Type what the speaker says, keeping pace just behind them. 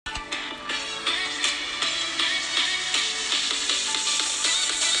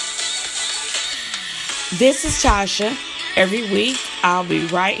This is Tasha. Every week, I'll be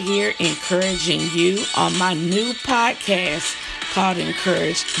right here encouraging you on my new podcast called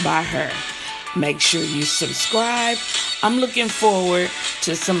Encouraged by Her. Make sure you subscribe. I'm looking forward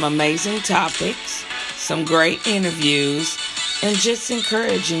to some amazing topics, some great interviews, and just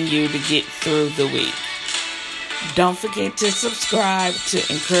encouraging you to get through the week. Don't forget to subscribe to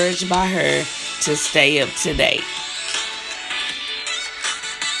Encouraged by Her to stay up to date.